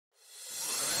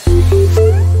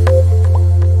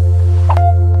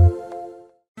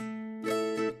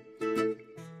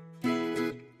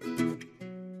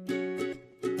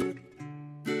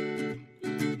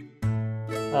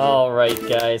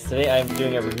Alright guys, today I'm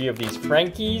doing a review of these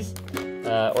Frankies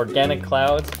organic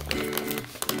clouds.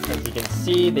 As you can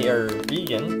see, they are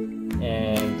vegan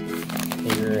and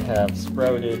they have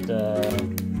sprouted,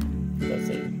 let's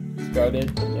say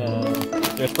sprouted,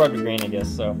 they're sprouted grain I guess,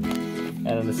 so. And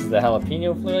then this is the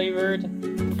jalapeno flavored.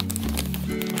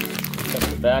 Check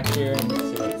the back here, see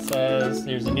what it says.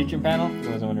 Here's the nutrient panel, if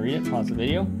you guys want to read it, pause the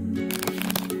video.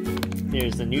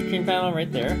 Here's the nutrient panel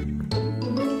right there.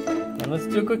 And let's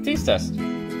do a quick taste test.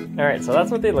 Alright, so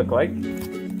that's what they look like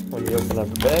when you open up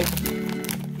the bag.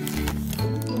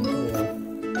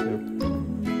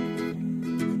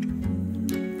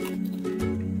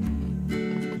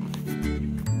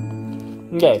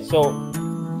 Okay, so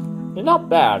they're not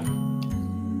bad.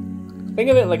 Think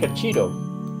of it like a Cheeto,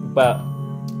 but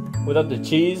without the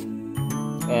cheese,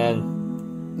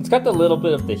 and it's got a little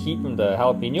bit of the heat from the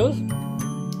jalapenos,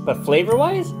 but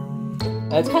flavor-wise,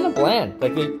 it's kind of bland.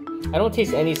 Like I don't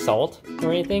taste any salt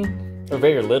or anything, or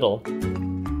very little,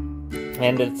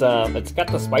 and it's got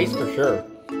the spice for sure,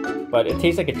 but it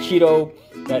tastes like a Cheeto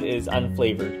that is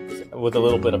unflavored with a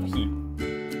little bit of heat.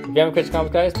 If you have any questions,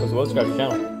 comments, guys, please subscribe to the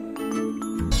channel.